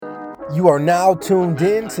You are now tuned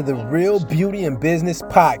in to the Real Beauty and Business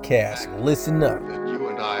Podcast. Listen up. That you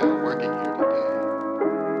and I are working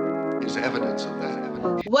here today is evidence of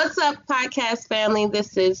that. What's up, podcast family?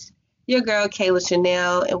 This is your girl, Kayla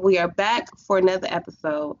Chanel, and we are back for another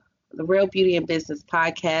episode of the Real Beauty and Business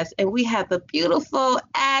Podcast. And we have the beautiful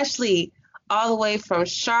Ashley, all the way from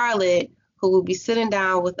Charlotte, who will be sitting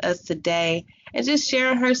down with us today and just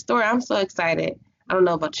sharing her story. I'm so excited. I don't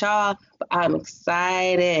know about y'all, but I'm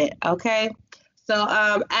excited. Okay. So,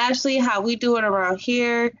 Ashley, how we do it around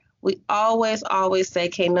here, we always say,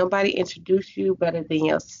 can't nobody introduce you better than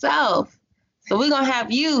yourself. So we're going to have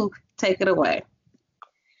you take it away.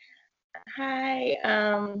 Hi,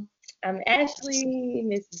 I'm Ashley,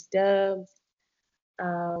 Mrs. Dubs.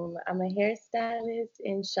 I'm a hairstylist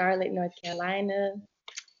in Charlotte, North Carolina.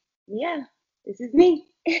 Yeah, this is me.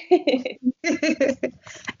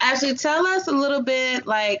 Ashley, tell us a little bit,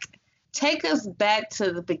 take us back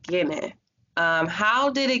to the beginning.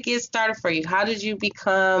 How did it get started for you? How did you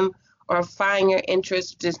become or find your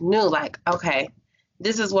interest just new? Like, okay,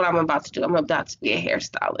 this is what I'm about to do. I'm about to be a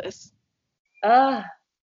hairstylist.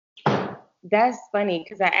 That's funny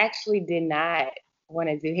because I actually did not want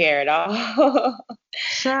to do hair at all.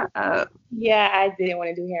 Shut up. Yeah, I didn't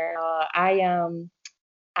want to do hair at all.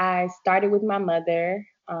 I started with my mother.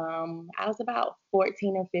 I was about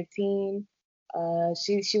 14 or 15.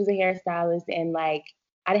 She was a hairstylist, and I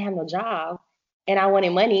didn't have no job, and I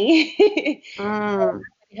wanted money. So I would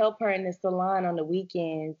help her in the salon on the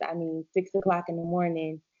weekends. 6 o'clock in the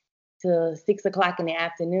morning to 6 o'clock in the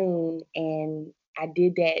afternoon, and I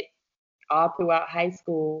did that all throughout high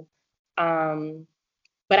school.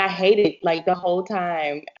 But I hated the whole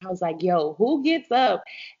time. I was like, yo, who gets up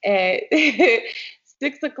at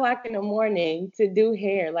 6 o'clock in the morning to do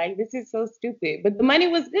hair? This is so stupid. But the money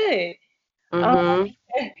was good.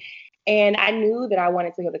 And I knew that I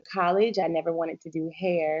wanted to go to college. I never wanted to do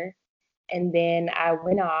hair. And then I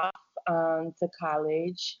went off to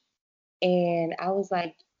college, and I was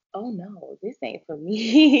like, oh no, this ain't for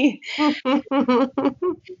me. I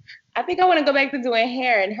think I want to go back to doing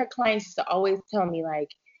hair. And her clients used to always tell me,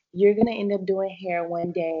 you're going to end up doing hair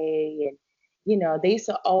one day. And, they used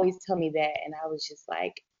to always tell me that. And I was just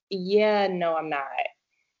like, yeah, no, I'm not.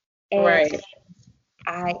 And right.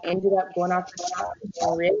 I ended up going off to college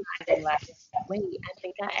and realizing, wait, I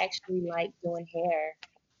think I actually like doing hair.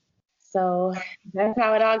 So that's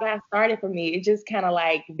how it all got started for me. It just kind of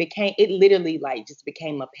literally just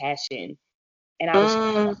became a passion. And I was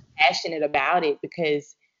just passionate about it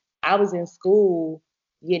because I was in school,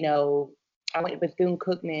 I went to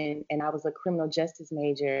Bethune-Cookman and I was a criminal justice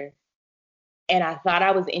major. And I thought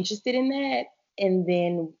I was interested in that. And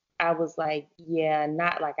then I was like, yeah,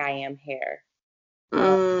 not like I am hair.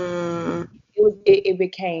 It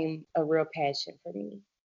became a real passion for me.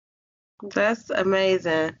 That's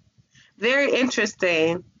amazing. Very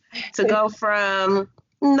interesting to go from,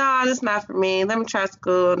 nah, that's not for me. Let me try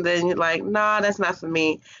school. And then you're like, nah, that's not for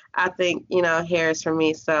me. I think, hair is for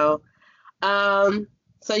me. So,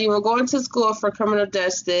 so you were going to school for criminal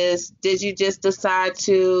justice. Did you just decide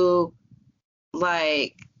to,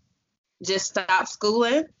 just stop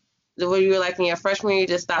schooling? Were you in your freshman year, you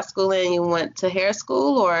just stopped schooling and you went to hair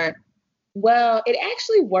school, or? Well, it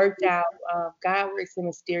actually worked out. God works in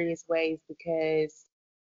mysterious ways because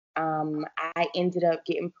I ended up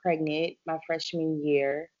getting pregnant my freshman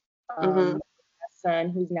year. My son,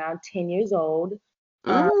 who's now 10 years old.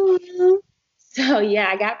 So yeah,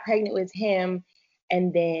 I got pregnant with him,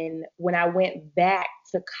 and then when I went back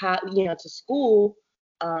to to school,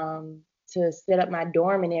 to set up my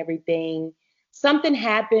dorm and everything, something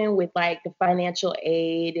happened with the financial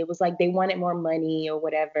aid. It was they wanted more money or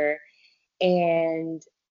whatever, and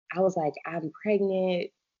I was like, I'm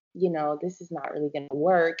pregnant. This is not really gonna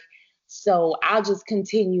work. So I'll just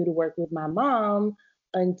continue to work with my mom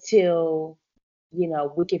until we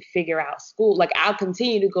could figure out school. I'll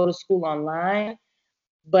continue to go to school online,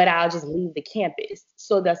 but I'll just leave the campus.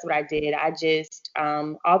 So that's what I did. I just,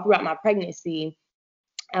 all throughout my pregnancy,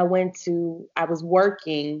 I was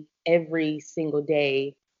working every single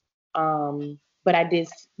day. But I did,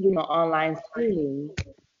 online schooling.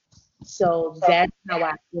 So that's how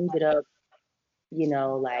I ended up, okay,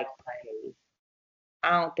 I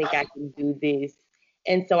don't think I can do this.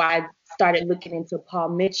 And so I started looking into Paul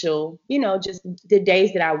Mitchell, just the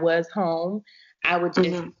days that I was home, I would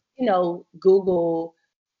just, Google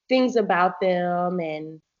things about them.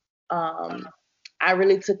 And I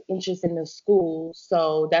really took interest in the school.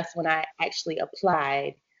 So that's when I actually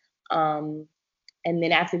applied. And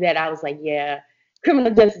then after that, I was like, yeah,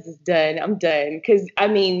 criminal justice is done. I'm done. Because,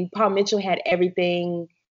 Paul Mitchell had everything.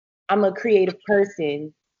 I'm a creative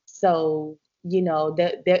person. So,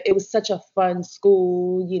 it was such a fun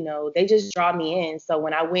school. They just draw me in. So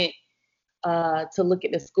when I went to look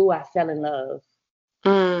at the school, I fell in love.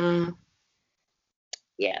 Mm,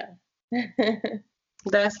 Yeah.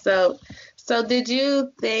 that's so. So did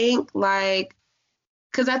you think like,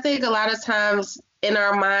 because I think a lot of times in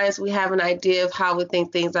our minds we have an idea of how we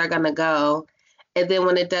think things are gonna go, and then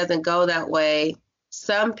when it doesn't go that way,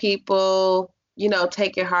 some people,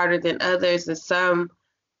 take it harder than others, and some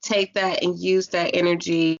take that and use that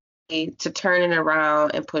energy to turn it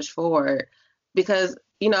around and push forward. Because,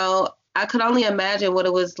 I could only imagine what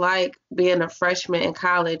it was like being a freshman in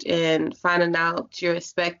college and finding out you're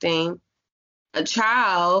expecting a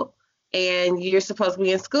child and you're supposed to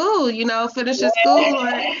be in school, finishing school.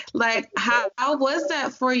 Like, how was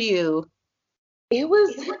that for you? It was,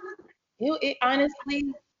 it honestly,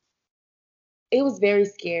 it was very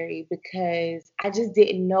scary because I just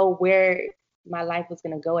didn't know where my life was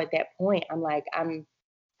going to go at that point. I'm like, I'm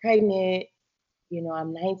pregnant,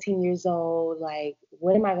 I'm 19 years old. Like,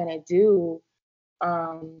 what am I going to do?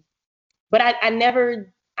 Um, but I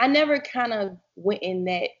never kind of went in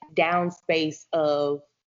that down space of,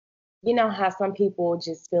 how some people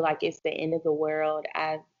just feel like it's the end of the world.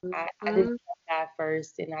 I just Mhm. got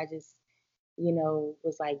first, and I just,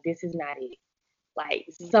 was like, this is not it. Like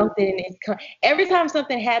something is every time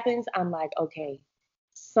something happens, I'm like, okay,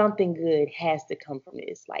 something good has to come from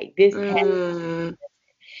this. Like this has, Mm,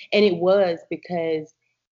 and it was because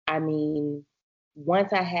I mean,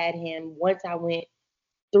 once I had him, once I went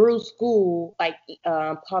through school, like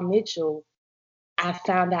Paul Mitchell, I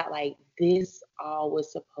found out like this all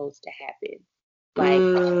was supposed to happen. Like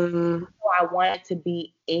mm, I wanted to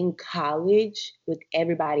be in college with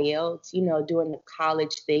everybody else, doing the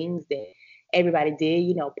college things that everybody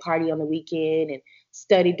did, party on the weekend and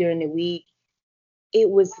study during the week. It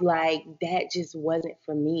was like that just wasn't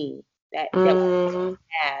for me. That was mm.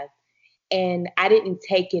 path. And I didn't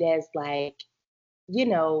take it as like,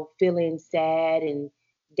 feeling sad and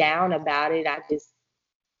down about it. I just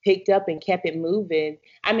picked up and kept it moving.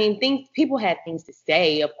 I mean, people had things to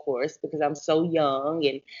say, of course, because I'm so young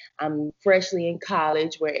and I'm freshly in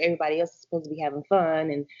college where everybody else is supposed to be having fun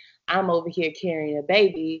and I'm over here carrying a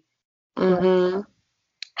baby. But Mhm.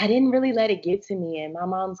 I didn't really let it get to me. And my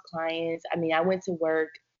mom's clients, I mean, I went to work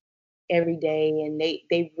every day and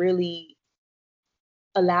they really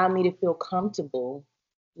allowed me to feel comfortable.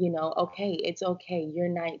 Okay, it's okay. You're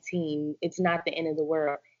 19. It's not the end of the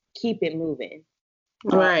world. Keep it moving.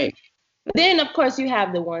 Um, Right. But then, of course, you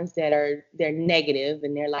have the ones they're negative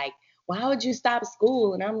and they're like, "Why would you stop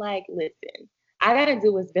school?" And I'm like, "Listen, I gotta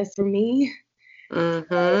do what's best for me."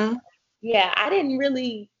 Mhm. Yeah, I didn't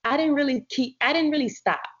really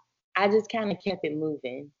stop. I just kind of kept it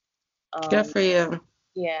moving. Good Um, for you.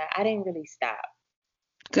 yeah, I didn't really stop.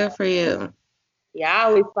 Good for you. Yeah, I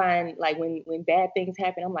always find like when bad things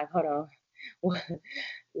happen, I'm like, hold on,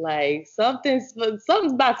 like something's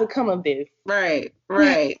about to come of this. Right.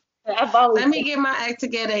 Right. I've always Let me get my act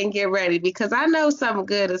together and get ready because I know something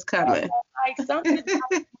good is coming. like something's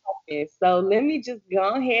this. So let me just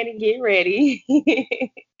go ahead and get ready.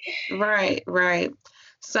 Right, right.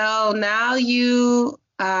 So now you're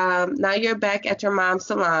back at your mom's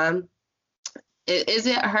salon. Is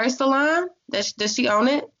it her salon? Does she own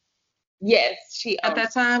it Yes, she at owns.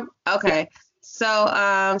 that time? Yeah. Okay. So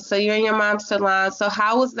you're in your mom's salon. So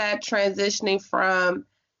how was that transitioning from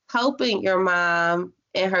helping your mom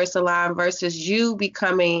in her salon versus you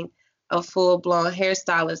becoming a full-blown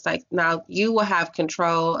hairstylist? Like now you will have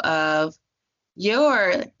control of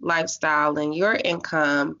your lifestyle and your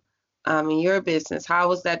income, and your business. How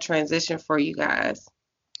was that transition for you guys?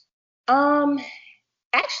 Um,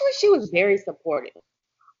 Actually, she was very supportive.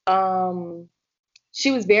 Um,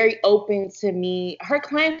 she was very open to me. Her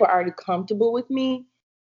clients were already comfortable with me.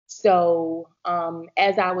 So,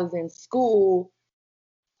 as I was in school,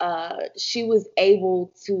 she was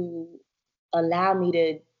able to allow me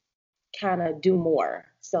to kind of do more.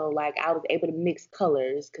 So, like, I was able to mix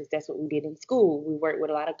colors because that's what we did in school. We worked with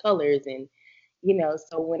a lot of colors, and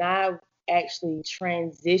so when I actually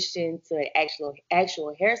transitioned to an actual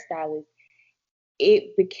hairstylist,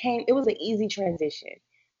 it was an easy transition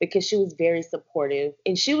because she was very supportive,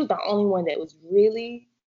 and she was the only one that was really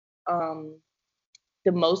um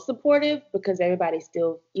the most supportive because everybody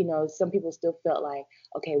still, some people still felt like,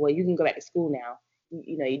 okay, well, you can go back to school now.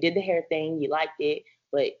 You did the hair thing, you liked it,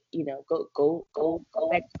 but go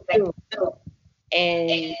back to school.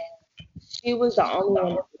 And she was the only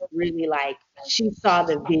one that was really like she saw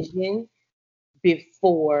the vision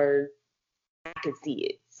before I could see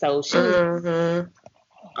it. So she was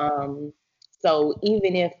Mm-hmm. um So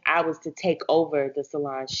even if I was to take over the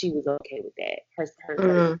salon, she was okay with that.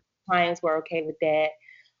 Her clients were okay with that.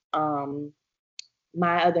 Um,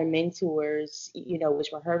 my other mentors, which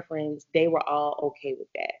were her friends, they were all okay with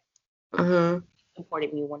that. Mm-hmm.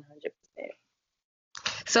 Supported me 100%.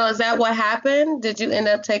 So is that what happened? Did you end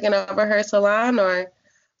up taking over her salon, or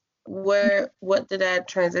what did that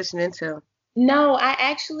transition into? No, I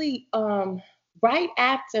actually, right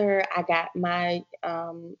after I got my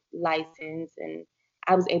license and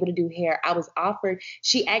I was able to do hair, I was offered,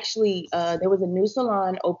 she actually, there was a new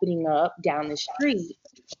salon opening up down the street,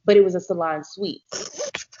 but it was a salon suite.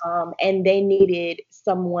 And they needed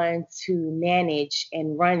someone to manage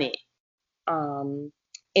and run it. Um,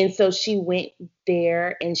 and so she went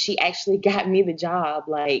there and she actually got me the job.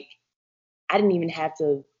 Like, I didn't even have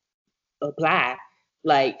to apply.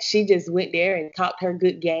 Like, she just went there and talked her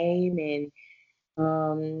good game and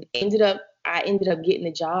I ended up getting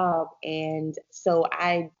the job. And so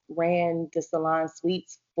I ran the salon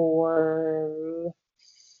suites for,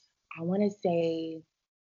 I want to say,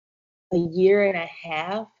 a year and a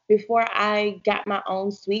half before I got my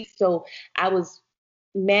own suite. So I was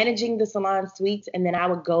managing the salon suites, and then I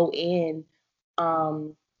would go in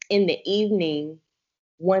the evening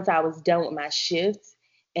once I was done with my shifts,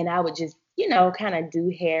 and I would just kind of do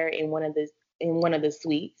hair in one of the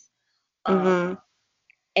suites. Um, Mm-hmm.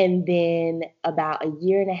 and then about a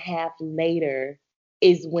year and a half later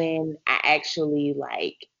is when I actually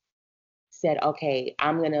like said, okay,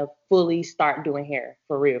 I'm gonna fully start doing hair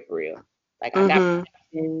for real, for real. Like I got Mm-hmm.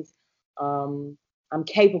 my license, I'm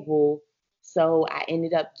capable. So I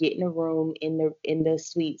ended up getting a room in the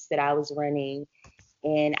suites that I was running,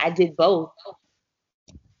 and I did both.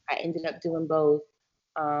 I ended up doing both,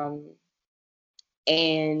 um,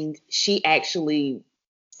 and she actually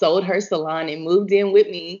sold her salon and moved in with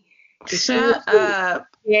me because she was Shut up.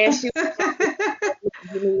 yeah, she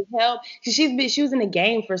you need help. 'Cause she was in the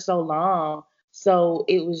game for so long. So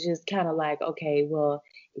it was just kind of like, okay, well,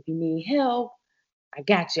 if you need help, I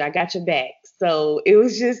got you. I got your back. So it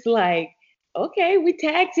was just like, okay, we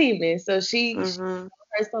tag teaming. So she Mm-hmm.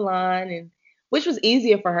 her salon and which was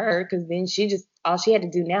easier for her because then she just all she had to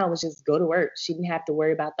do now was just go to work. She didn't have to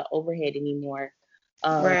worry about the overhead anymore.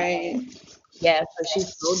 Um, Right. yeah, so she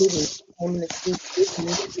sold it and came in the suite with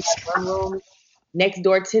me. She had one room next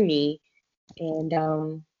door to me, and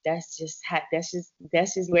that's just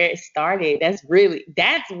where it started. That's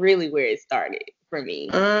really where it started for me.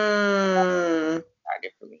 Mm.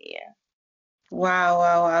 Started for me, yeah. Wow,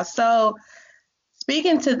 wow, wow. So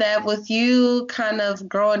speaking to that, with you kind of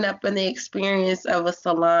growing up in the experience of a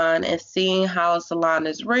salon and seeing how a salon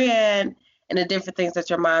is ran and the different things that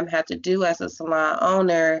your mom had to do as a salon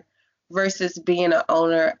owner versus being an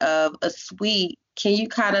owner of a suite, can you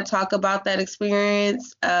kind of talk about that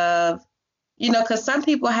experience of, because some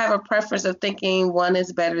people have a preference of thinking one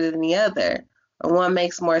is better than the other, or one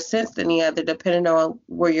makes more sense than the other, depending on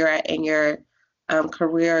where you're at in your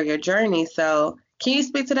career or your journey. So, can you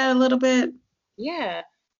speak to that a little bit? Yeah.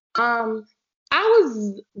 Um, I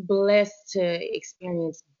was blessed to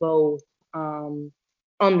experience both on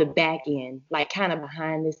the back end, like kind of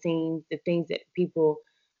behind the scenes, the things that people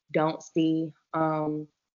don't see.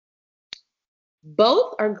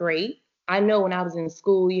 Both are great. I know when I was in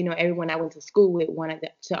school, everyone I went to school with wanted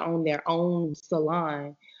to own their own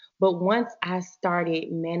salon. But once I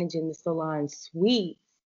started managing the salon suites,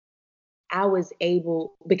 I was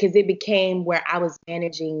able, because it became where I was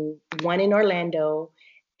managing one in Orlando,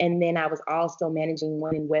 and then I was also managing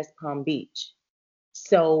one in West Palm Beach.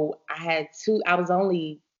 So I had two, I was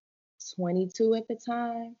only 22 at the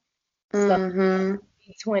time. So Mm-hmm.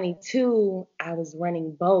 22, I was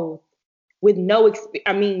running both with no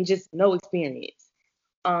just no experience.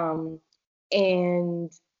 Um,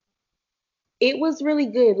 and it was really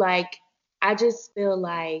good. Like, I just feel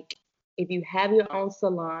like if you have your own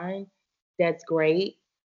salon, that's great.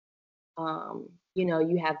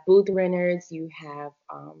 You have booth renters, you have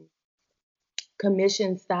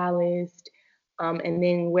commission stylists, and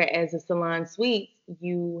then whereas a salon suite,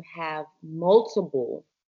 you have multiple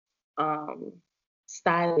um,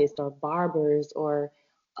 stylists or barbers or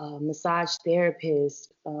massage therapists,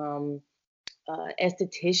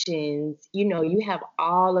 estheticians. You have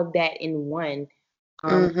all of that in one.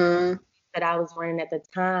 Um, Mm-hmm. that I was running at the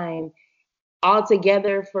time,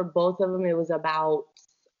 altogether for both of them, it was about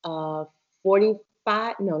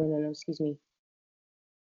 45. No, no, no, no. Excuse me,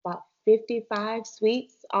 about 55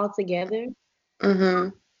 suites altogether. Mm-hmm.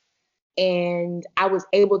 And I was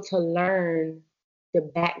able to learn the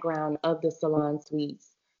background of the salon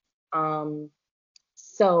suites. Um,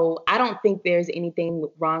 so I don't think there's anything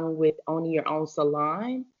wrong with owning your own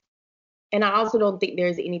salon. And I also don't think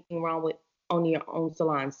there's anything wrong with owning your own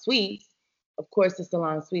salon suites. Of course, the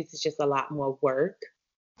salon suites is just a lot more work,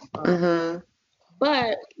 Mm-hmm.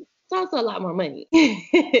 but it's also a lot more money.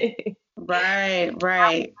 Right,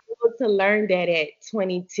 right. Able to learn that at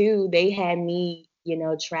 22, they had me,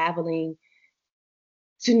 traveling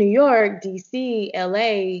to New York, DC,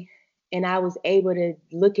 LA, and I was able to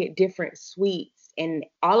look at different suites. And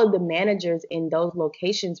all of the managers in those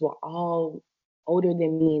locations were all older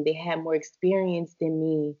than me. They had more experience than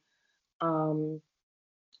me. Um,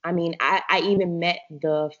 I mean, I even met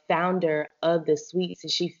the founder of the suites,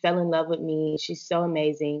 and she fell in love with me. She's so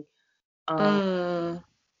amazing. Um, Mm.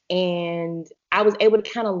 and I was able to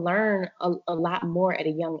kind of learn a lot more at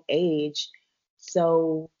a young age.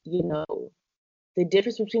 So, the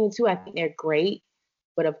difference between the two, I think they're great.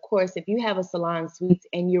 But of course, if you have a salon suite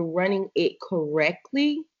and you're running it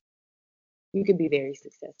correctly, you could be very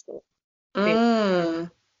successful. Mm.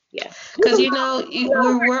 Yeah. Because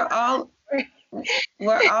we're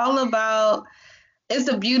all about, it's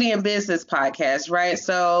a beauty and business podcast, right?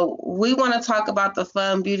 So we want to talk about the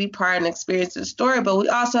fun beauty part and experience the story, but we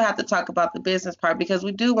also have to talk about the business part because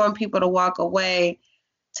we do want people to walk away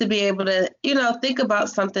to be able to, think about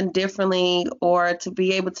something differently, or to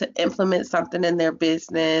be able to implement something in their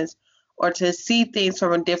business, or to see things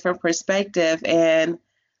from a different perspective. And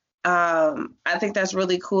I think that's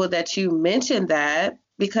really cool that you mentioned that,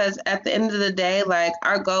 because at the end of the day, like,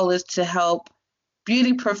 our goal is to help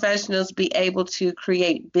beauty professionals be able to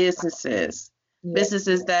create Yeah.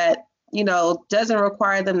 businesses that, doesn't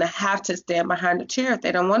require them to have to stand behind a chair if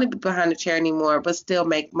they don't want to be behind a chair anymore, but still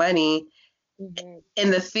make money Mm-hmm.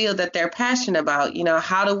 in the field that they're passionate about.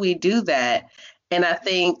 How do we do that? And I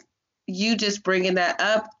think you just bringing that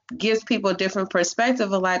up gives people a different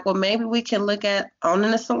perspective of, like, well, maybe we can look at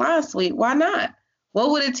owning a salon suite. Why not?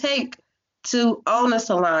 What would it take to own a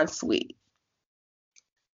salon suite?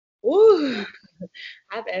 Ooh,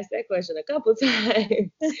 I've asked that question a couple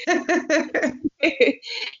times.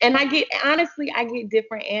 And I get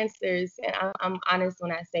different answers. And I'm honest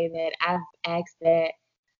when I say that. I've asked that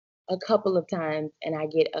a couple of times and I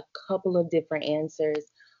get a couple of different answers.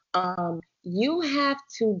 You have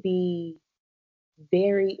to be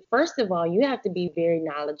first of all, you have to be very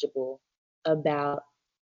knowledgeable about,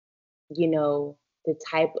 the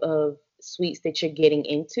type of suites that you're getting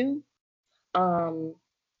into, um,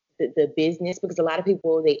 the business, because a lot of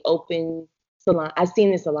people, they open salon. I've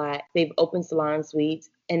seen this a lot. They've opened salon suites,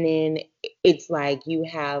 and then it's like you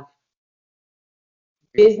have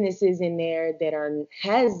businesses in there that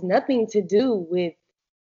has nothing to do with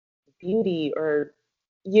beauty, or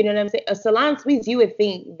you know what I'm saying? A salon suites, you would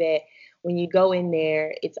think that when you go in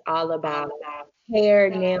there, it's all about hair,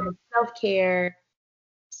 nails, self-care.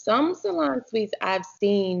 Some salon suites I've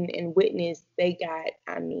seen and witnessed, they got,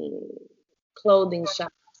 I mean, clothing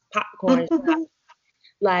shops, popcorn shops,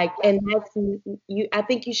 like, and that's you. I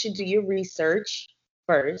think you should do your research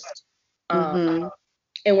first. Um, Mm-hmm.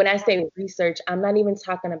 and when I say research, I'm not even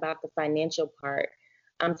talking about the financial part.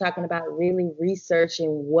 I'm talking about really researching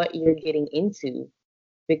what you're getting into,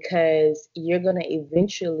 because you're going to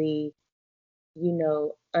eventually,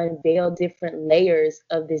 unveil different layers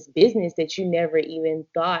of this business that you never even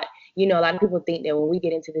thought. A lot of people think that when we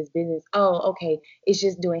get into this business, oh, okay, it's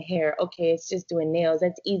just doing hair. Okay, it's just doing nails.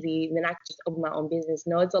 That's easy. And then I can just open my own business.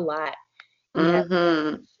 No, it's a lot. You have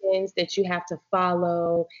Mm-hmm. regulations that you have to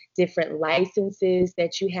follow, different licenses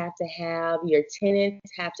that you have to have. Your tenants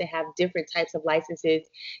have to have different types of licenses,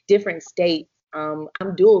 different states. I'm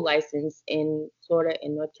dual licensed in Florida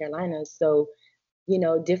and North Carolina. So,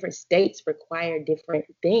 different states require different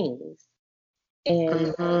things. And a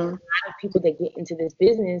Mm-hmm. lot of people that get into this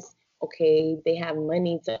business, okay, they have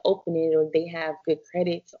money to open it, or they have good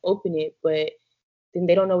credit to open it, but then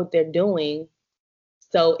they don't know what they're doing.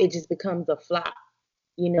 So it just becomes a flop,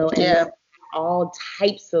 and Yeah. there's all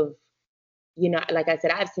types of, like I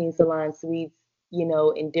said, I've seen salon suites,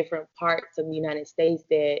 in different parts of the United States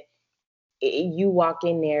that you walk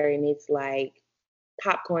in there and it's like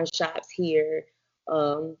popcorn shops here.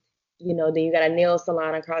 Um, then you got a nail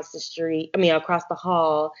salon across the street. I mean, across the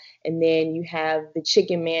hall, and then you have the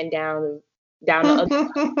chicken man down the other.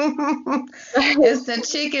 It's the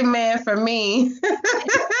chicken man for me,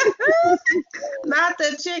 not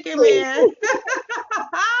the chicken man.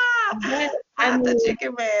 But I Not the mean,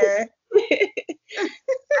 chicken man.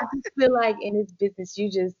 I just feel like in this business, you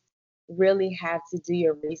just really have to do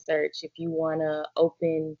your research if you want to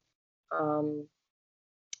open, um,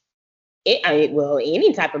 well,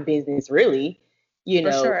 any type of business, really. You For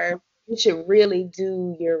know, sure. you should really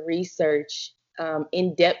do your research,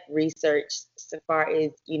 in-depth research, so far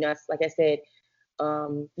as, like I said,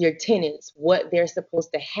 your tenants, what they're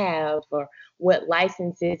supposed to have, or what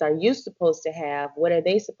licenses are you supposed to have, what are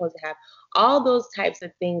they supposed to have. All those types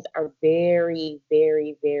of things are very,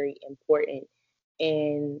 very, very important.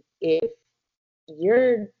 And if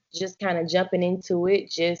you're just kind of jumping into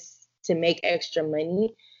it just to make extra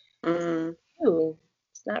money, Mm,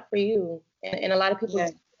 it's not for you. And a lot of people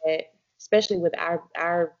yeah. do that, especially with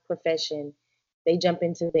our profession. They jump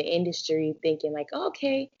into the industry thinking like, oh,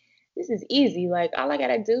 okay, this is easy. Like all I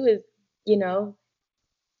gotta do is, you know,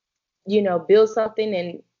 build something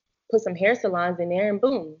and put some hair salons in there and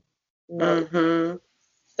boom. No, Mm-hmm.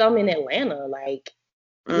 some in Atlanta, like,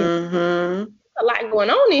 Mm-hmm. a lot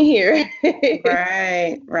going on in here.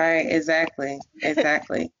 Right, right, exactly.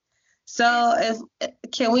 So if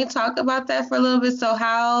can we talk about that for a little bit? So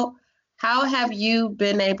how have you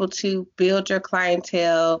been able to build your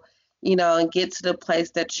clientele, and get to the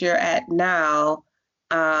place that you're at now?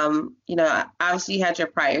 Obviously you had your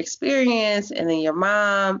prior experience and then your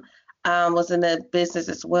mom was in the business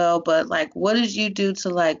as well, but like what did you do to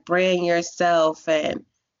like brand yourself and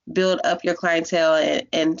build up your clientele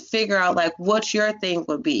and figure out like what your thing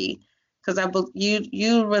would be? Because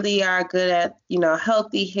you really are good at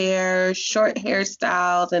healthy hair, short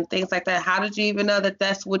hairstyles, and things like that. How did you even know that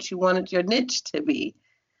that's what you wanted your niche to be?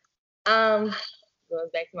 um,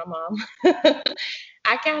 Goes back to my mom.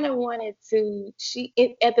 I kind of wanted to.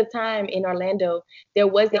 At the time in Orlando, there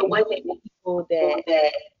wasn't many people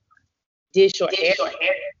that did short hair,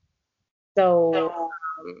 so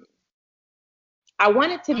um, I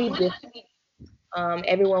wanted to be different.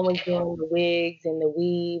 Everyone was doing the wigs and the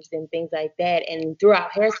weaves and things like that, and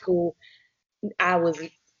throughout hair school, I was,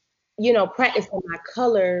 practicing my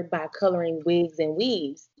color by coloring wigs and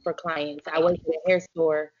weaves for clients. I worked at a hair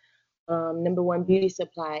store, Number One Beauty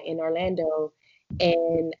Supply in Orlando,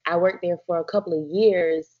 and I worked there for a couple of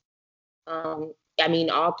years. I mean,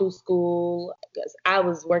 all through school, 'cause I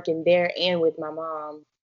was working there and with my mom.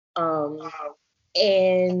 Um,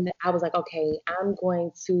 and I was like, okay, I'm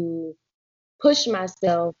going to push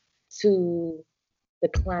myself to the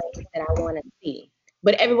clients that I want to see.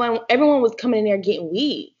 But everyone was coming in there getting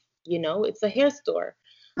weave. It's a hair store.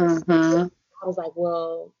 So Mm-hmm. I was like,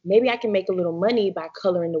 well, maybe I can make a little money by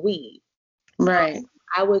coloring the weave. So Right.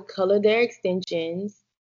 I would color their extensions,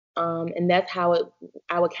 and that's how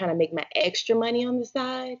I would kind of make my extra money on the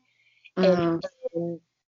side. And Mm-hmm.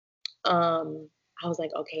 then, I was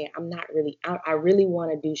like, okay, I really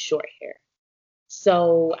want to do short hair.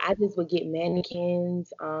 So I just would get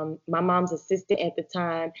mannequins. My mom's assistant at the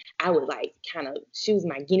time, I would like she was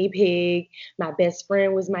my guinea pig. My best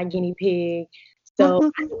friend was my guinea pig.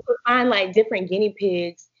 So I just would find like different guinea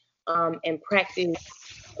pigs, and practice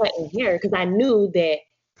cutting hair because I knew that,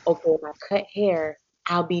 okay, if I cut hair,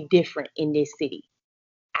 I'll be different in this city.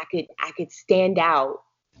 I could stand out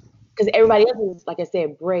because everybody else was, like I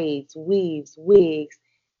said, braids, weaves, wigs.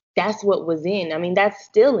 That's what was in. I mean, that's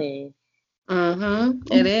still in. Mm-hmm.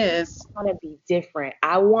 It is. I want to be different.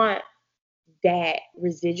 I want that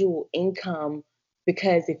residual income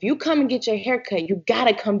because if you come and get your hair cut, you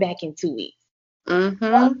gotta come back in 2 weeks. Mm-hmm.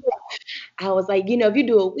 I was like, if you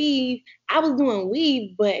do a weave, I was doing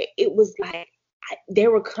weave, but it was like they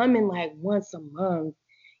were coming like once a month.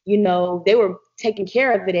 They were taking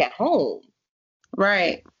care of it at home.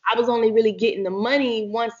 Right. I was only really getting the money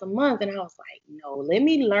once a month, and I was like, no, let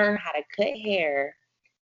me learn how to cut hair.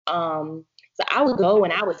 So I would go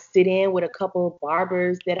and I would sit in with a couple of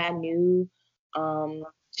barbers that I knew,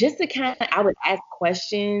 just to I would ask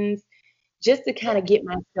questions just to kind of get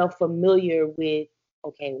myself familiar with,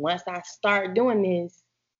 okay, once I start doing this,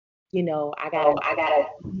 I gotta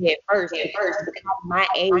hit first because my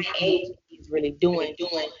age is really doing.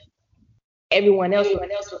 Everyone else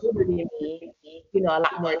was older than me, a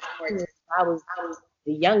lot more experienced. I was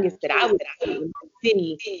the youngest that I was in the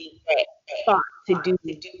city that thought to do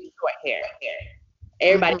short hair.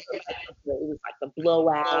 Everybody Mm-hmm. else, it was like the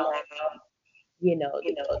blowout, the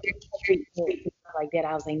treatment, stuff like that.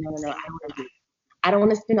 I was like, no, no, no, I don't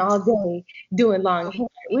want to spend all day doing long hair,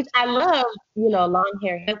 which I love, long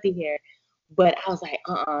hair, healthy hair. But I was like,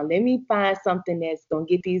 let me find something that's gonna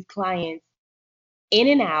get these clients in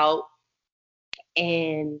and out,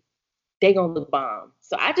 and they gonna look bomb.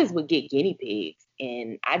 So I just would get guinea pigs,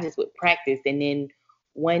 and I just would practice. And then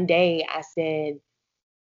one day I said,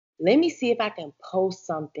 let me see if I can post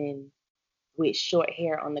something with short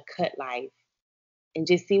hair on the Cut Life and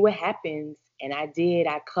just see what happens. And I did.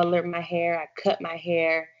 I colored my hair, I cut my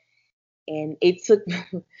hair, and it took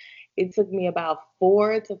me about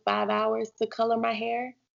 4 to 5 hours to color my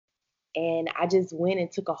hair. And I just went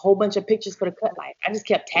and took a whole bunch of pictures for the Cut Life. I just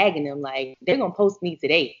kept tagging them like they're gonna post me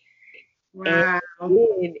today. And Wow. I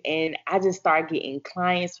did, and I just started getting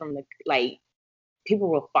clients from the like people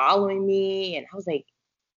were following me, and I was like,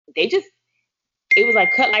 they just it was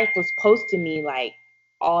like Cut Life was posting me like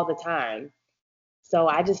all the time. So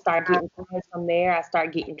I just started getting clients from there. I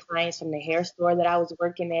started getting clients from the hair store that I was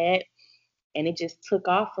working at, and it just took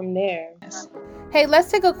off from there. Hey, let's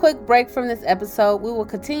take a quick break from this episode. We will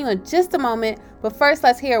continue in just a moment, but first,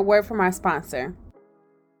 let's hear a word from our sponsor.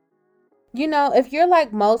 You know, if you're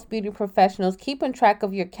like most beauty professionals, keeping track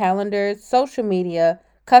of your calendars, social media,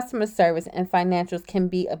 customer service, and financials can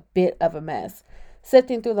be a bit of a mess.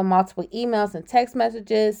 Sifting through the multiple emails and text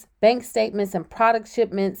messages, bank statements, and product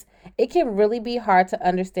shipments, it can really be hard to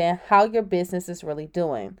understand how your business is really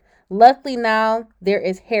doing. Luckily now, there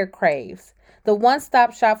is Hair Craves, the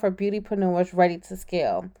one-stop shop for beautypreneurs ready to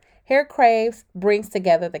scale. Hair Craves brings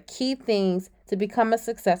together the key things to become a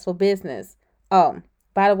successful business. Oh,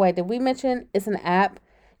 by the way, did we mention it's an app?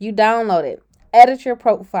 You download it, edit your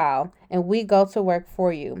profile, and we go to work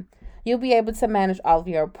for you. You'll be able to manage all of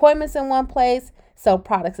your appointments in one place, sell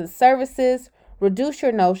products and services, reduce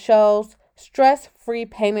your no-shows, stress-free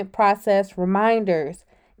payment process, reminders,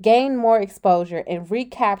 gain more exposure, and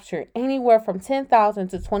recapture anywhere from 10,000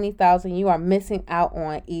 to 20,000 you are missing out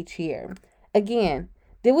on each year. Again,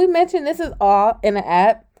 did we mention this is all in an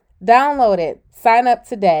app? Download it, sign up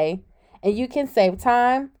today, and you can save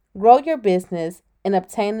time, grow your business, and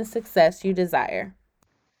obtain the success you desire.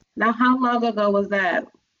 Now, how long ago was that?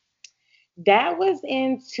 That was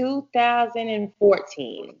in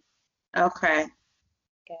 2014. Okay.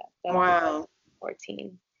 Yeah, that was Wow.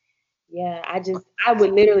 2014. Yeah, I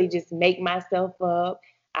would literally just make myself up.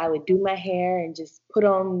 I would do my hair and just put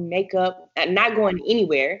on makeup, not going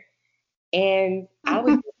anywhere. And I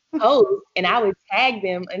would just post and I would tag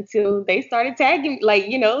them until they started tagging, like,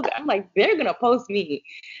 I'm like, they're gonna post me.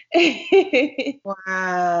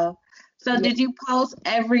 Wow. So Yeah. did you post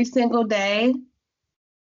every single day?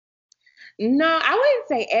 No, I wouldn't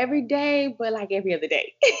say every day, but like every other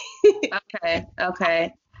day. Okay. Okay.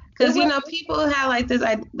 It Because was people have like this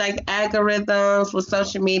like algorithms with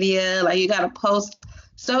social media. Like you got to post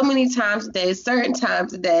so many times a day, certain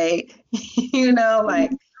times a day.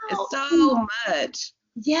 Like it's so much.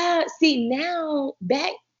 Yeah, see now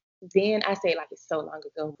back then I say like it's so long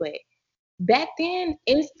ago, but back then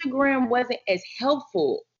Instagram wasn't as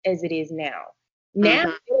helpful as it is now. Now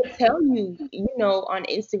Mhm. it'll tell you, on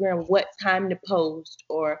Instagram what time to post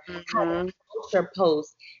or how to Mhm. post your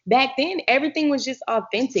post. Back then everything was just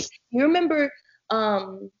authentic. You remember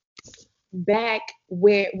back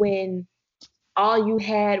where when all you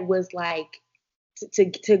had was like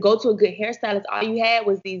to go to a good hairstylist, all you had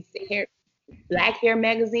was these black hair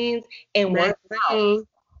magazines and word of mouth. Magazine.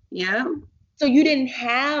 Yeah. So you didn't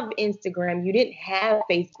have Instagram, you didn't have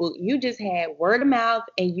Facebook, you just had word of mouth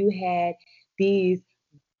and you had these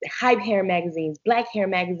hype hair magazines, black hair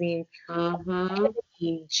magazines, Mhm.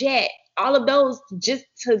 Jet, all of those just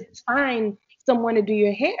to find someone to do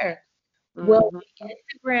your hair. Well, Mhm.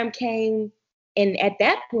 Instagram came and at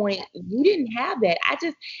that point you didn't have that. I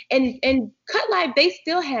just and Cut Life, they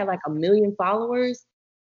still had like 1 million followers.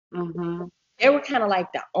 Mhm. They were kind of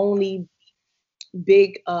like the only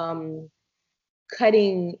big cutting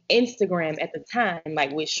Instagram at the time,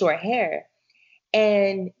 like with short hair.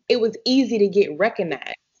 And it was easy to get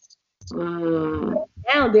recognized. Mm.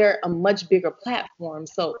 Now they're a much bigger platform,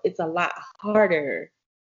 so it's a lot harder.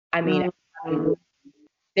 I mean, Mhm.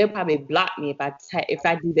 they'll probably block me if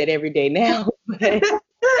I do that every day now. But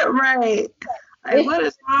Right. Like, what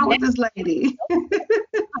is wrong with this lady?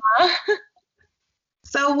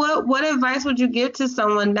 So what advice would you give to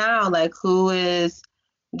someone now, like who is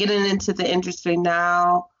getting into the industry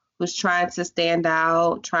now, who's trying to stand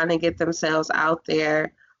out, trying to get themselves out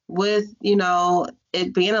there with,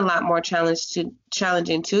 it being a lot more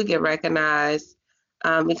challenging to get recognized,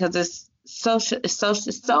 because it's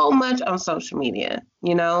so much on social media.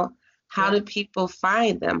 How Yeah. do people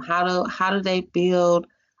find them? How do they build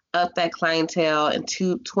up that clientele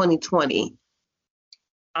into 2020?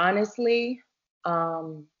 Honestly,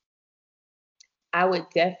 um, I would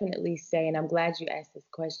definitely say, and I'm glad you asked this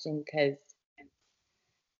question because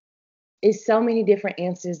it's so many different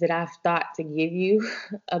answers that I've thought to give you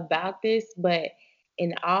about this. But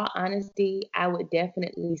in all honesty, I would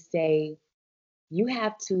definitely say you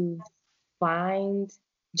have to find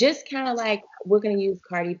just kind of like we're going to use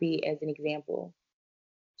Cardi B as an example.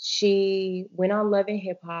 She went on Love and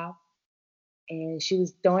Hip Hop and she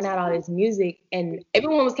was throwing out all this music, and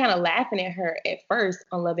everyone was kind of laughing at her at first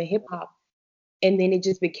on Love and Hip Hop. And then it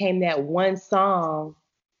just became that one song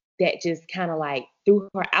that just kind of like threw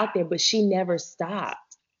her out there, but she never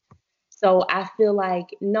stopped. So I feel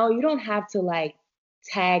like, no, you don't have to like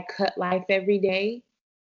tag Cut Life every day,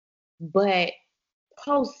 but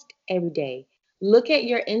post every day. Look at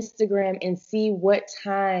your Instagram and see what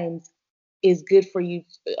times is good for you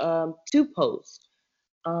to post.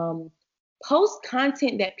 Um, Post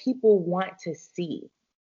content that people want to see.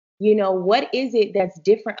 You know, what is it that's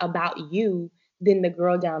different about you than the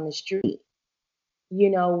girl down the street? You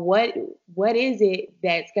know, what is it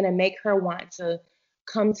that's going to make her want to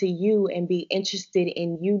come to you and be interested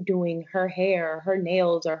in you doing her hair or her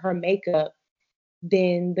nails or her makeup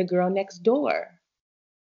than the girl next door?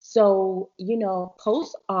 So, you know,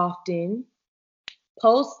 post often.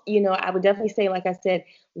 Post, you know, I would definitely say, like I said,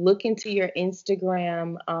 look into your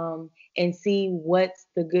Instagram and see what's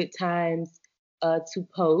the good times to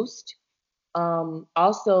post.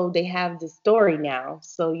 Also, they have the story now.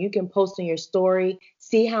 So you can post on your story,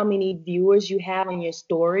 see how many viewers you have on your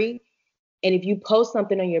story. And if you post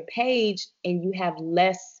something on your page and you have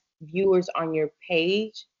less viewers on your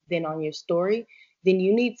page than on your story, then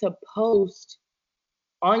you need to post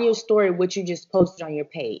on your story what you just posted on your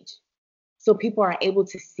page so people are able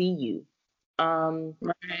to see you.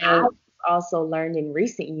 Right. I've also learned in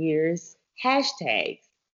recent years hashtags.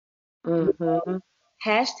 Mm-hmm.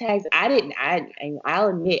 Hashtags, I'll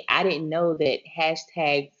admit, I didn't know that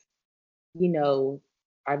hashtags, you know,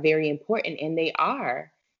 are very important, and they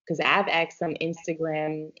are. Because I've asked some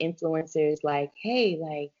Instagram influencers, like, hey,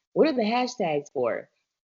 like, what are the hashtags for?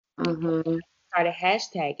 Mm-hmm. Started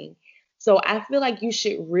hashtagging. So I feel like you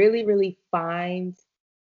should really, really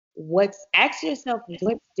ask yourself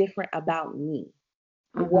what's different about me?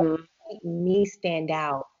 What Mm-hmm. makes me stand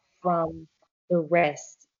out from the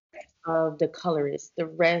rest of the colorists, the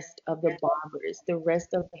rest of the barbers, the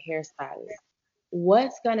rest of the hairstylists?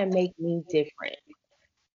 What's gonna make me different?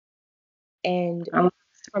 And Um,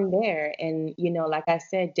 from there, and you know, like I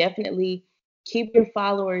said, definitely keep your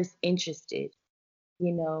followers interested.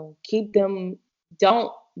 You know, keep them,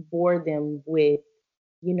 don't bore them with,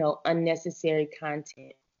 you know, unnecessary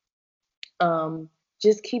content. Um,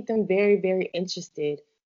 just keep them very, very interested.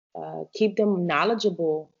 Keep them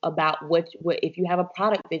knowledgeable about what if you have a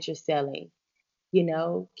product that you're selling, you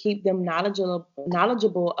know, keep them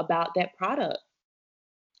knowledgeable about that product.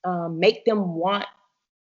 Make them want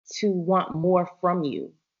more from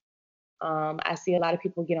you. I see a lot of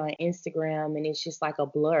people get on Instagram and it's just like a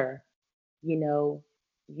blur, you know.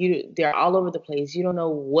 They're all over the place. You don't know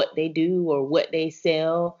what they do or what they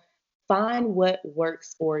sell. Find what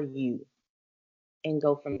works for you and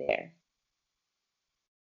go from there.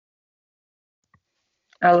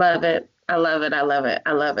 I love it. I love it. I love it.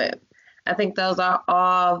 I love it. I think those are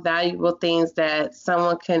all valuable things that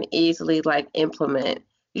someone can easily like implement.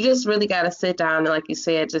 You just really got to sit down and, like you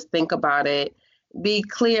said, just think about it, be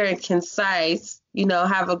clear and concise, you know,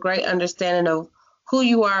 have a great understanding of who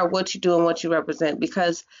you are, what you do, and what you represent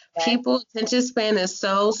because Right? people's attention span is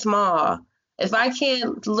so small. If I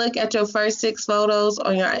can't look at your first 6 photos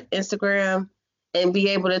on your Instagram and be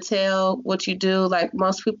able to tell what you do, like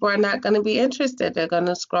most people are not going to be interested. They're going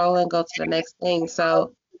to scroll and go to the next thing.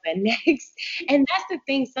 So, The next, and that's the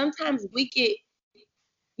thing. Sometimes we get,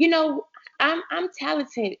 you know, I'm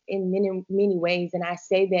talented in many ways, and I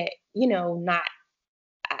say that, you know, not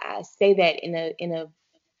I say that in a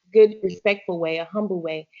good, respectful way, a humble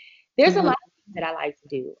way. There's a mhm. lot of things that I like to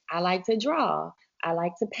do. I like to draw. I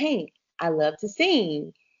like to paint. I love to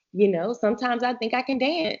sing. You know, sometimes I think I can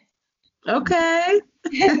dance. Okay.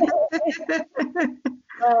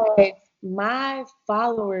 But my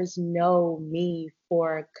followers know me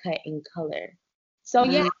for cut and color. So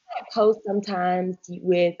yeah, I Mm, might post sometimes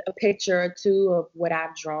with a picture or two of what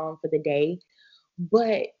I've drawn for the day,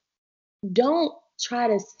 but don't try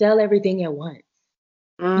to sell everything at once.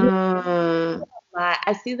 You mm,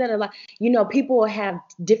 I see that a lot. You know, people have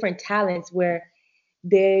different talents where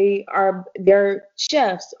they're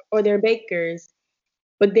chefs or they're bakers,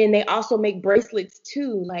 but then they also make bracelets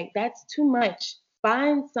too. Like that's too much.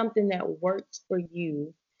 Find something that works for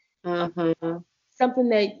you, mhm. something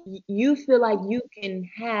that you feel like you can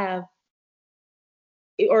have,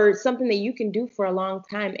 or something that you can do for a long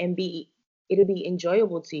time and it'll be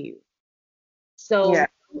enjoyable to you. Yeah. So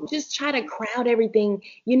don't just try to crowd everything.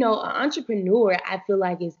 You know, an entrepreneur, I feel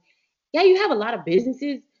like is, yeah, you have a lot of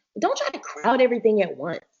businesses, but don't try to crowd everything at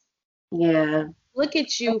once. Yeah. Look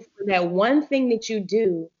at you for that one thing that you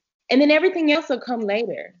do, and then everything else will come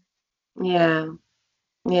later. Yeah.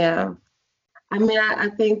 Yeah. I mean, I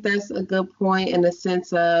think that's a good point in the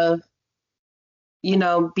sense of, you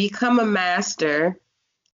know, become a master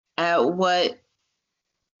at what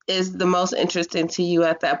is the most interesting to you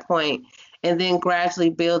at that point, and then gradually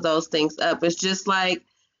build those things up. It's just like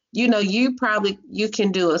you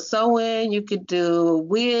can do a sew-in, you could do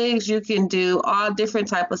wigs, you can do all different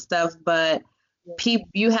type of stuff, but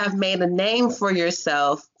you have made a name for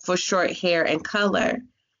yourself for short hair and color.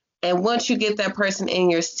 And once you get that person in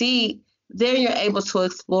your seat, then you're able to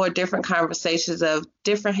explore different conversations of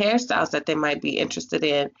different hairstyles that they might be interested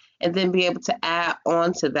in, and then be able to add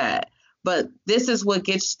on to that. But this is what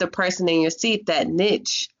gets the person in your seat, that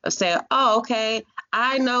niche of saying, oh, okay,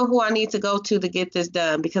 I know who I need to go to get this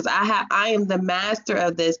done, because I am the master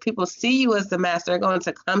of this. People see you as the master, they're going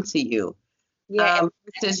to come to you. Yeah.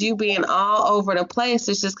 Just you being all over the place,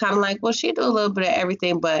 it's just kind of like, well, she do a little bit of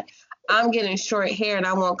everything, but I'm getting short hair and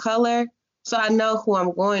I want color, so I know who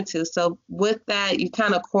I'm going to. So with that, you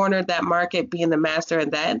kind of cornered that market, being the master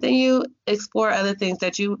of that. And then you explore other things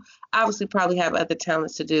that you obviously probably have other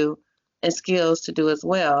talents to do and skills to do as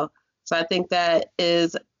well. So I think that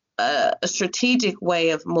is a strategic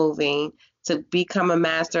way of moving to become a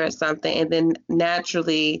master at something, and then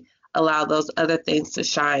naturally allow those other things to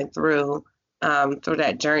shine through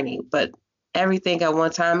that journey. But everything at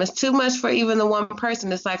one time is too much for even the one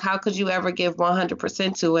person. It's like, how could you ever give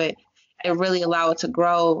 100% to it and really allow it to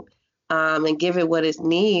grow and give it what it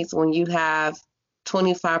needs when you have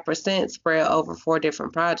 25% spread over 4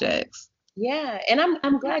 different projects? Yeah, and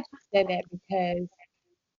I'm glad you said that, because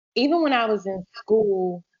even when I was in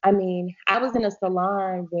school, I mean, I was in a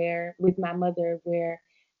salon with my mother where,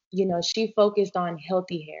 she focused on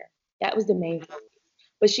healthy hair. That was the main focus.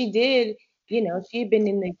 But she did, she had been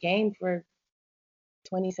in the game for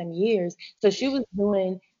 20 some years. So she was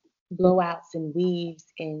doing blowouts and weaves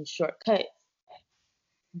and shortcuts.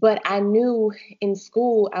 But I knew in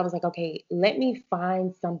school, I was like, okay, let me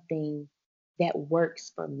find something that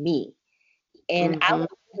works for me. And Mm-hmm.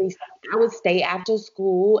 I would stay after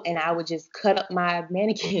school and I would just cut up my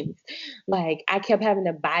mannequins. Like, I kept having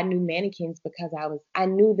to buy new mannequins because I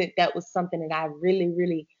knew that was something that I really,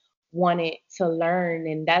 really wanted to learn.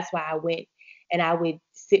 And that's why I went and I would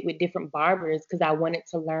sit with different barbers, because I wanted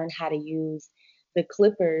to learn how to use the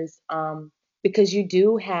clippers. Because you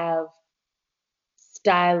do have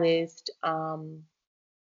stylists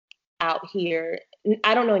out here.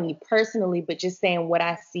 I don't know any personally, but just saying what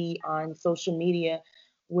I see on social media,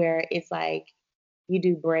 where it's like, you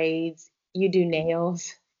do braids, you do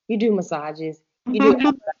nails, you do massages, you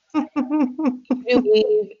do, you do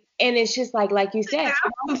weave, and it's just like you said,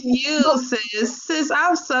 I'm confused, sis.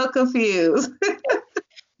 I'm so confused.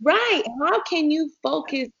 right? How can you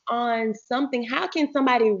focus on something? How can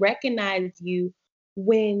somebody recognize you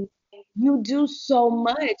when you do so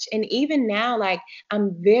much? And even now, like,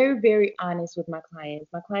 I'm very, very honest with my clients.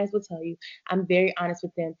 My clients will tell you I'm very honest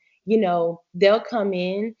with them. They'll come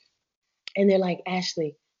in and they're like,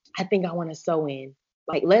 Ashley, I think I want to sew in.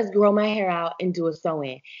 Like, let's grow my hair out and do a sew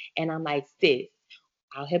in. And I'm like, sis,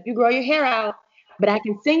 I'll help you grow your hair out, but I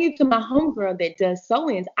can send you to my homegirl that does sew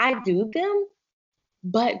ins. I do them,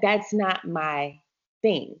 but that's not my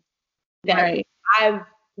thing. Right. I've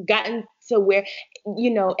gotten to where,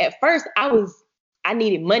 at first I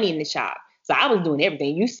needed money in the shop. So I was doing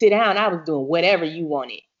everything. You sit down, I was doing whatever you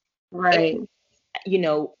wanted. Right. And,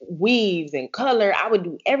 weaves and color, I would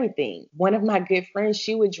do everything. One of my good friends,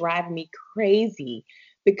 she would drive me crazy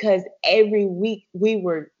because every week we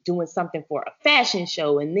were doing something for a fashion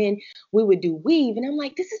show, and then we would do weave. And I'm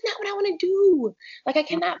like, this is not what I want to do. Like, I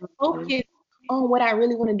cannot focus on what I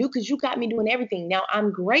really want to do because you got me doing everything. Now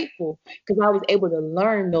I'm grateful because I was able to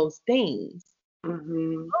learn those things.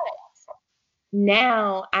 Mm-hmm. But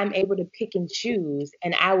now I'm able to pick and choose,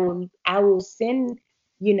 and I will send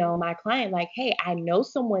my client like, hey, I know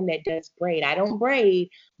someone that does braid. I don't braid,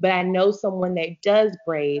 but I know someone that does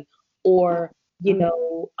braid. Or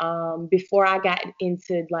before I got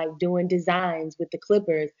into like doing designs with the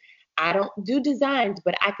clippers, I don't do designs,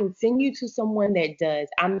 but I can send you to someone that does.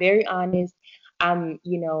 I'm very honest. I'm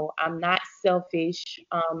not selfish.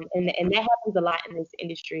 And that happens a lot in this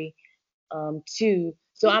industry too.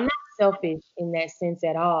 So I'm not selfish in that sense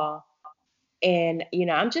at all. And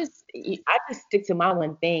I just stick to my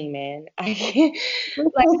one thing, man. I can't,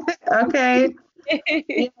 Okay.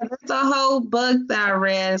 Yeah, there's a whole book that I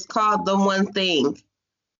read. It's called The One Thing.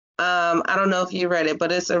 I don't know if you read it,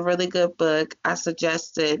 but it's a really good book. I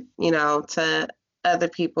suggest it, to other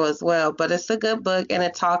people as well. But it's a good book, and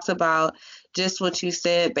it talks about just what you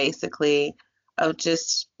said, basically, of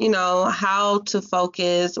just, how to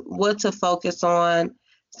focus, what to focus on,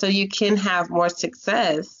 so you can have more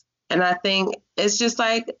success. And I think it's just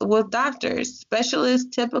like with doctors.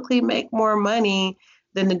 Specialists typically make more money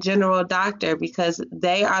than the general doctor because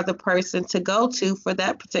they are the person to go to for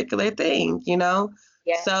that particular thing,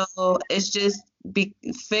 Yeah. So it's just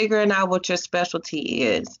figuring out what your specialty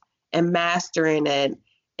is and mastering it.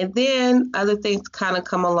 And then other things kind of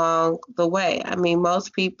come along the way. I mean,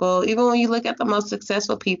 most people, even when you look at the most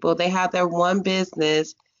successful people, they have their one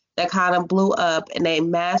business that kind of blew up and they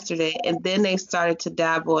mastered it. And then they started to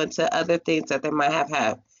dabble into other things that they might have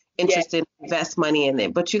had interest in, invest money in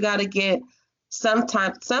it. But you got to get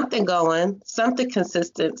something going, something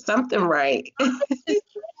consistent, something right.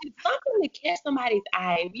 Something to catch somebody's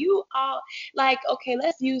eye. If you all like, okay,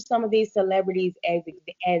 let's use some of these celebrities as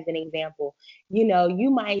an example. You know, you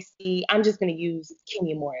might see. I'm just gonna use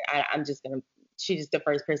Kenya Moore. She's just the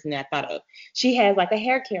first person that I thought of. She has like a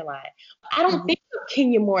hair care line. I don't think of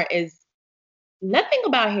Kenya Moore as nothing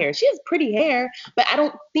about hair. She has pretty hair, but I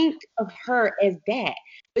don't think of her as that.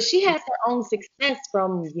 But she has her own success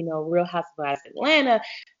from, Real Housewives of Atlanta,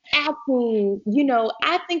 acting.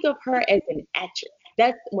 I think of her as an actress.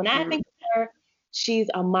 That's when I think of her, she's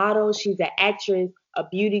a model, she's an actress, a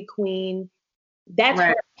beauty queen. That's Right.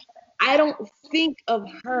 her. I don't think of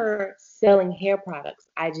her selling hair products.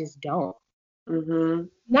 I just don't. Mm-hmm.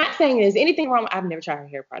 Not saying there's anything wrong. I've never tried her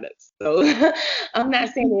hair products, so I'm not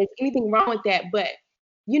saying there's anything wrong with that. But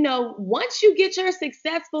once you get your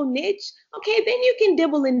successful niche, okay, then you can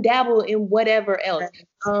dibble and dabble in whatever else.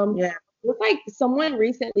 Yeah. It's like someone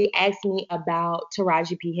recently asked me about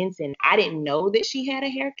Taraji P. Henson. I didn't know that she had a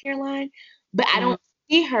hair care line, but I don't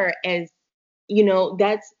see her as,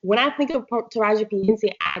 that's when I think of Taraji P.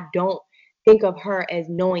 Henson, I don't think of her as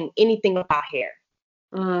knowing anything about hair.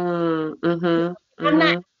 Mm-hmm. I'm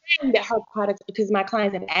not saying that her products, because my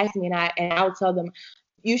clients have asked me, and I'll tell them,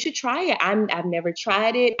 you should try it. I've never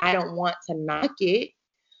tried it. I don't want to knock it,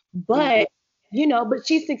 but but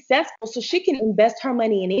she's successful, so she can invest her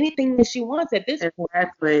money in anything that she wants at this point.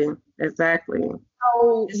 Exactly. So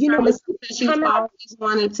It's probably something she's always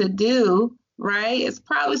wanted to do, right? It's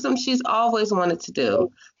probably something she's always wanted to do.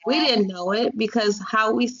 We didn't know it because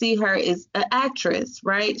how we see her is an actress,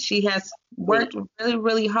 right? She has worked really,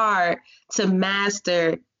 really hard to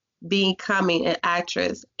master becoming an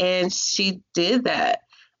actress, and she did that.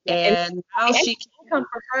 And now she can come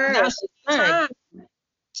for her. Now she time.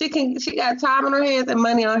 She got time on her hands and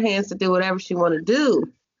money on her hands to do whatever she want to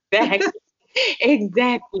do.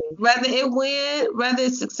 Exactly. Whether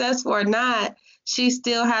it's successful or not, she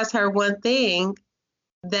still has her one thing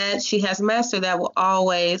that she has mastered that will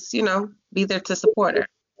always, be there to support her.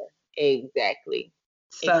 Exactly.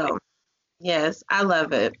 So, yes, I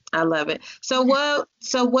love it. I love it. So what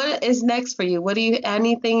is next for you?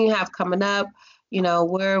 Anything you have coming up?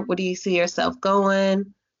 Where do you see yourself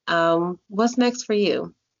going? What's next for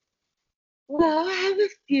you? Well, I have a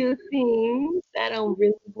few things I don't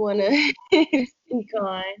really want to speak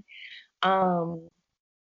on.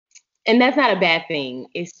 And that's not a bad thing.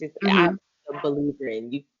 It's just I'm a believer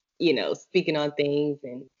in you speaking on things,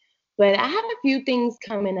 but I have a few things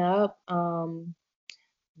coming up by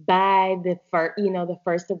the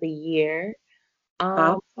first of the year.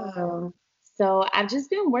 Awesome. So I've just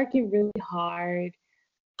been working really hard.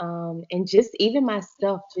 And just even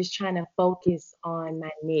myself, just trying to focus on my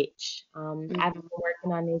niche. I've been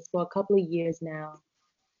working on this for a couple of years now.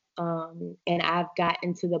 And I've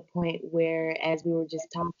gotten to the point where, as we were just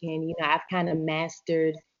talking, I've kind of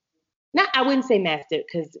mastered, I wouldn't say mastered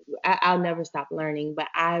because I'll never stop learning, but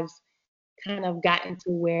I've kind of gotten to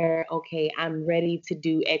where, okay, I'm ready to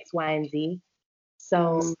do X, Y, and Z.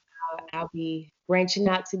 So I'll be branching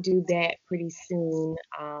out to do that pretty soon.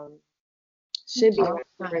 Should be around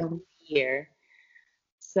the rest of the year.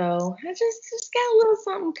 So I just got a little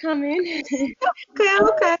something coming.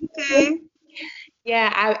 Okay.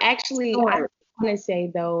 Yeah, I want to say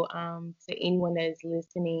though, to anyone that is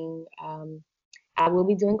listening, I will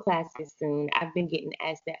be doing classes soon. I've been getting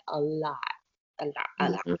asked that a lot.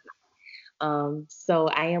 So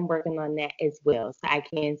I am working on that as well. So I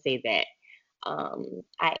can say that. I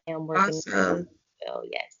am working on that as well,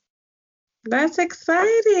 yes. That's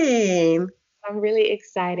exciting. I'm really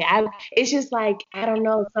excited. It's just like, I don't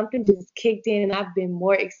know, something just kicked in and I've been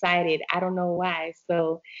more excited. I don't know why.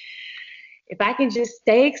 So if I can just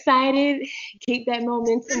stay excited, keep that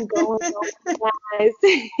momentum going,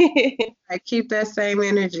 I keep that same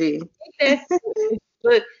energy.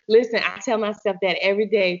 Look, listen, I tell myself that every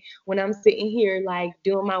day when I'm sitting here like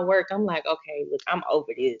doing my work. I'm like, okay, look, I'm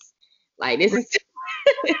over this. Like this is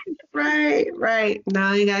right.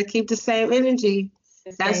 No, you gotta keep the same energy.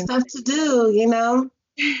 That's stuff to do,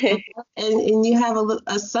 and you have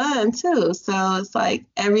a son too, so it's like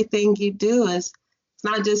everything you do it's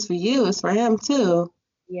not just for you, it's for him too.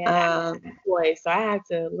 Yeah, boy. So I have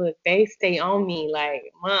to look. They stay on me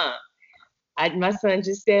like, Mom. My son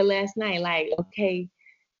just said last night, like, okay,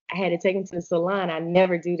 I had to take him to the salon. I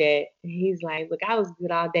never do that. And he's like, look, I was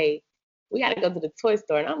good all day. We got to go to the toy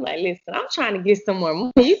store. And I'm like, listen, I'm trying to get some more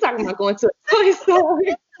money. You talking about going to a toy store?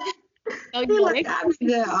 So, You're like, I be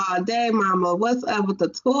there all day, mama. What's up with the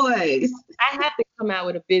toys? I have to come out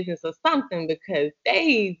with a business or something because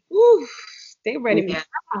they ready to Yeah.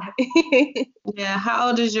 Yeah. How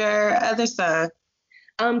old is your other son?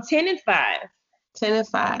 10 and 5. 10 and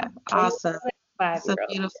 5. Awesome. 5 It's a year old.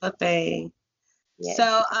 beautiful thing. Yes.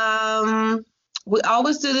 So, we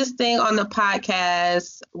always do this thing on the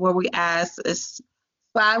podcast where we ask us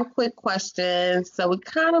 5 quick questions. So we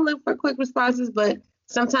kind of look for quick responses, but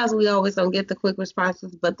sometimes we always don't get the quick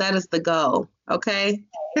responses, but that is the goal. Okay.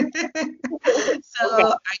 So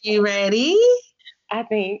are you ready? I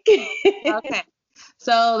think. Okay.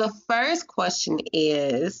 So the first question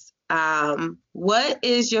is, what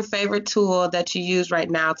is your favorite tool that you use right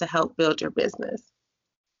now to help build your business?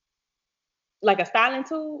 Like a styling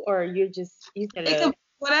tool, or you said It could be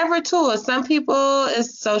whatever tool. Some people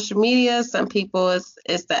it's social media. Some people it's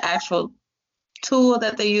the actual tool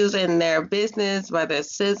that they use in their business, whether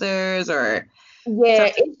it's scissors or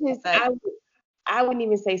it's just I wouldn't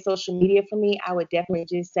even say social media for me. I would definitely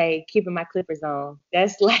just say keeping my clippers on.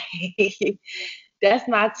 That's like that's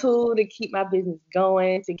my tool to keep my business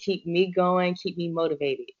going, to keep me going, keep me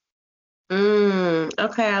motivated.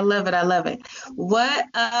 Okay, I love it. I love it. What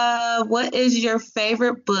is your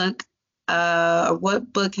favorite book?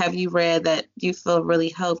 What book have you read that you feel really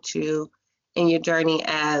helped you in your journey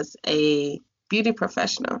as a beauty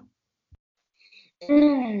professional?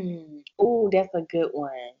 Oh, that's a good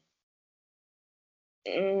one.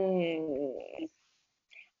 I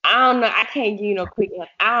don't know. I can't give you no quick answer.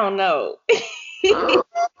 I don't know.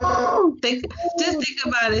 Think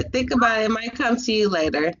about it. Think about it. It might come to you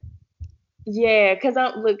later. Yeah, because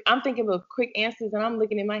I'm thinking of quick answers and I'm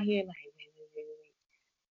looking in my head like,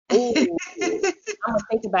 wait. Ooh, I'm gonna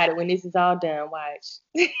think about it when this is all done. Watch.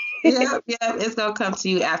 Yeah, it's gonna come to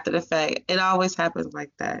you after the fact. It always happens like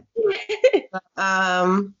that.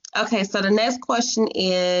 Okay, so the next question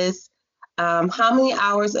is, how many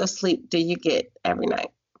hours of sleep do you get every night?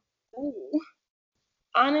 Ooh.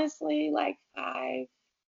 Honestly, like 5.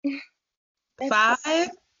 5?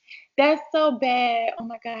 That's so bad. Oh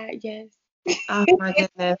my God, yes. Oh my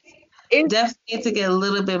goodness. Definitely need to get a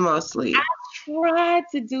little bit more sleep. I tried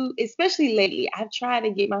to do, especially lately, I've tried to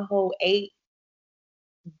get my whole 8,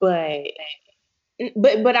 but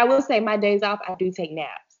I will say my days off, I do take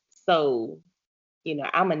naps. So,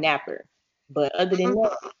 I'm a napper. But other than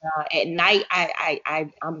that, at night,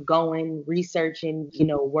 I'm going, researching,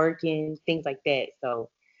 working, things like that. So,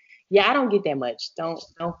 yeah, I don't get that much. Don't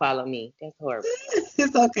follow me. That's horrible.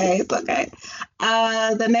 It's okay. It's okay.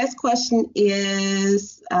 The next question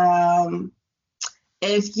is, can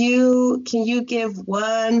you give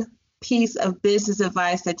one piece of business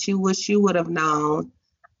advice that you wish you would have known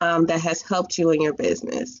that has helped you in your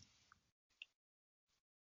business?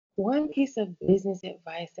 One piece of business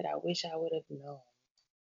advice that I wish I would have known.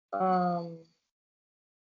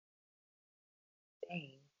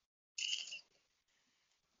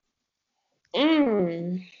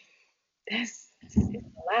 Dang. That's a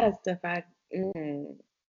lot of stuff. I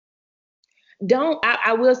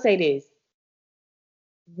will say this.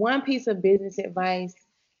 One piece of business advice: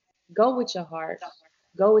 go with your heart,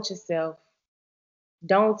 go with yourself.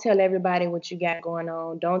 Don't tell everybody what you got going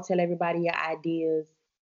on. Don't tell everybody your ideas.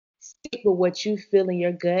 Stick with what you feel in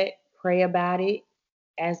your gut. Pray about it.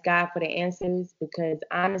 Ask God for the answers, because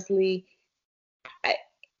honestly,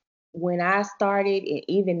 when I started and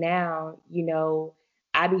even now,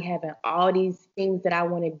 I be having all these things that I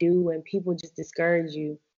want to do and people just discourage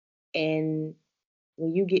you. And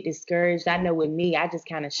when you get discouraged, I know with me, I just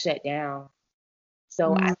kind of shut down.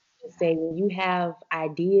 So I would say when you have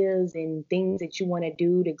ideas and things that you want to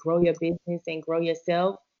do to grow your business and grow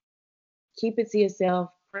yourself, keep it to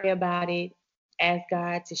yourself, pray about it, ask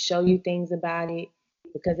God to show you things about it,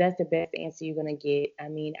 because that's the best answer you're going to get. I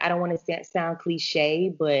mean, I don't want to sound cliche,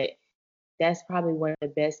 but that's probably one of the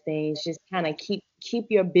best things. Just kind of keep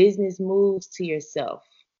your business moves to yourself.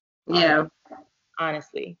 Yeah.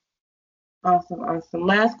 Honestly. Awesome.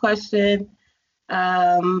 Last question.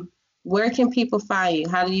 Where can people find you?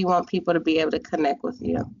 How do you want people to be able to connect with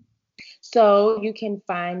you? So you can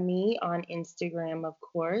find me on Instagram, of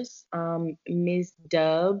course, Ms.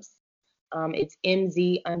 Dubs. It's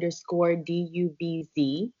MZ_DUBZ.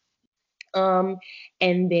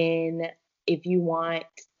 And then if you want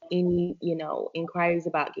any, inquiries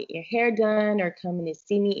about getting your hair done or coming to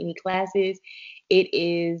see me, any classes, it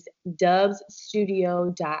is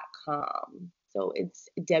dubsstudio.com. So it's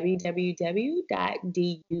www.dubz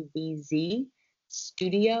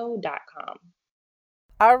studio.com.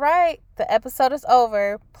 All right, the episode is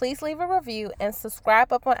over. Please leave a review and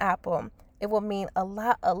subscribe up on Apple. It will mean a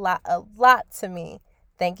lot to me.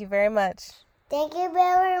 Thank you very much. Thank you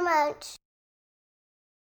very much.